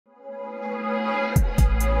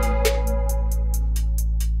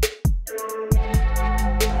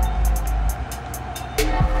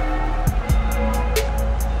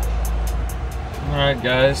Alright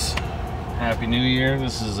guys, Happy New Year.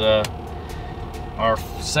 This is our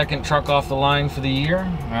second truck off the line for the year.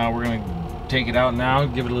 We're going to take it out now,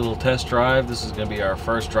 give it a little test drive. This is going to be our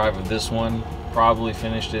first drive of this one. Probably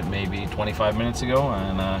finished it maybe 25 minutes ago,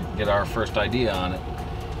 and get our first idea on it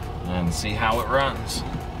and see how it runs.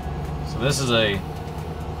 So this is a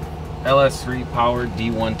LS3 powered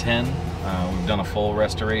D110. We've done a full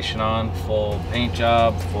restoration on, full paint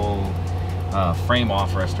job, full frame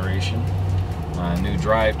off restoration, new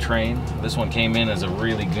drivetrain. This one came in as a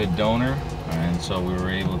really good donor, and so we were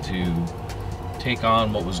able to take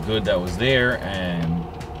on what was good that was there and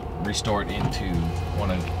restore it into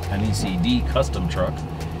an E.C.D custom truck.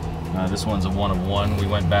 This one's a one of one. We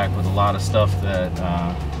went back with a lot of stuff that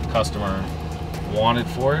the customer wanted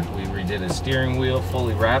for it. We redid his steering wheel,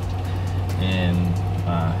 fully wrapped in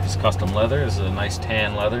his custom leather. This is a nice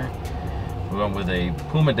tan leather. We went with a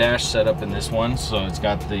Puma dash setup in this one, so it's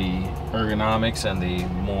got the ergonomics and the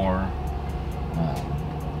more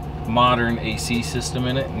modern AC system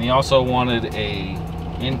in it. And he also wanted a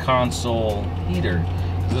in-console heater.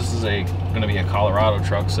 This is going to be a Colorado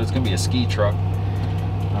truck, so it's going to be a ski truck.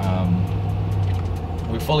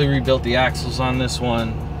 We fully rebuilt the axles on this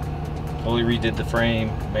one, fully redid the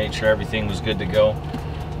frame, made sure everything was good to go.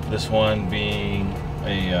 This one being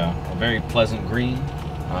a very pleasant green,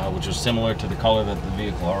 which was similar to the color that the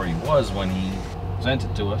vehicle already was when he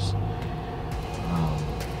presented to us.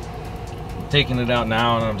 I'm taking it out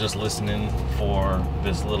now, and I'm just listening for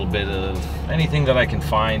this little bit of anything that I can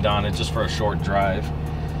find on it, just for a short drive.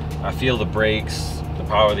 I feel the brakes, the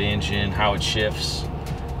power of the engine, how it shifts.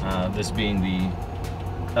 This being the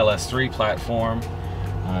LS3 platform,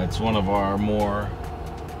 it's one of our more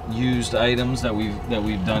used items that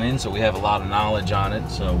we've done in, so we have a lot of knowledge on it,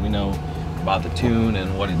 so we know about the tune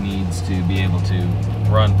and what it needs to be able to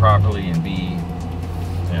run properly and be,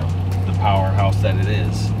 the powerhouse that it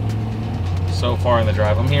is. So far in the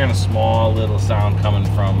drive, I'm hearing a small little sound coming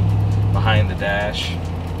from behind the dash,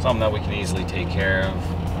 something that we can easily take care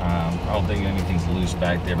of. I don't think anything's loose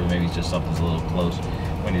back there, but maybe it's just something's a little close.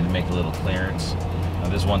 We need to make a little clearance.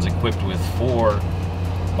 This one's equipped with 4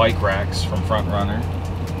 bike racks from Front Runner,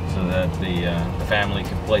 so that the family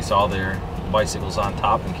can place all their bicycles on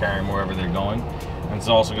top and carry them wherever they're going. And it's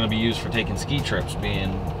also going to be used for taking ski trips,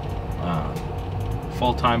 being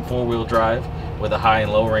full-time 4-wheel drive with a high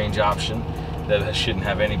and low range option that shouldn't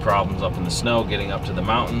have any problems up in the snow getting up to the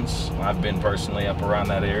mountains. I've been personally up around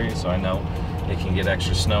that area, so I know it can get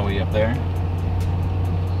extra snowy up there.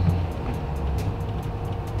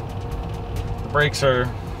 The brakes are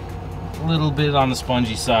a little bit on the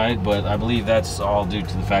spongy side, but I believe that's all due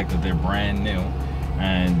to the fact that they're brand new,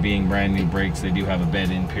 and being brand new brakes, they do have a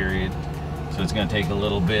bed-in period, so it's going to take a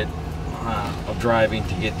little bit of driving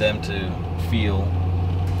to get them to feel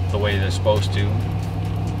the way they're supposed to.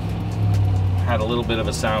 Had a little bit of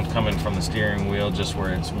a sound coming from the steering wheel, just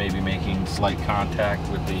where it's maybe making slight contact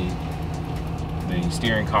with the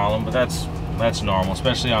steering column, but that's normal,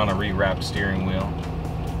 especially on a rewrapped steering wheel.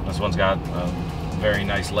 This one's got very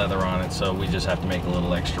nice leather on it, so we just have to make a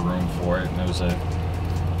little extra room for it, and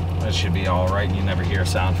it should be all right, and you never hear a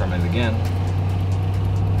sound from it again.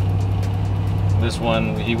 This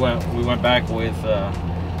one, we went back with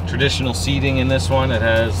traditional seating in this one. It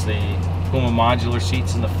has the Puma modular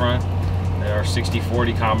seats in the front. There are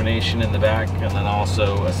 60/40 combination in the back, and then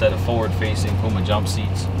also a set of forward-facing Puma jump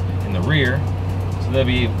seats in the rear. So there'll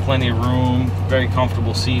be plenty of room, very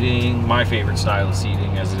comfortable seating, my favorite style of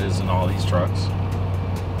seating, as it is in all these trucks.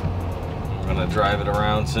 I'm going to drive it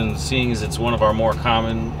around, since seeing as it's one of our more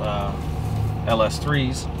common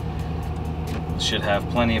LS3s. It should have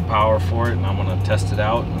plenty of power for it, and I'm going to test it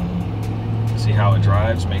out and see how it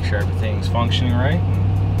drives, make sure everything's functioning right,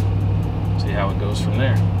 and see how it goes from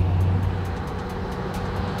there.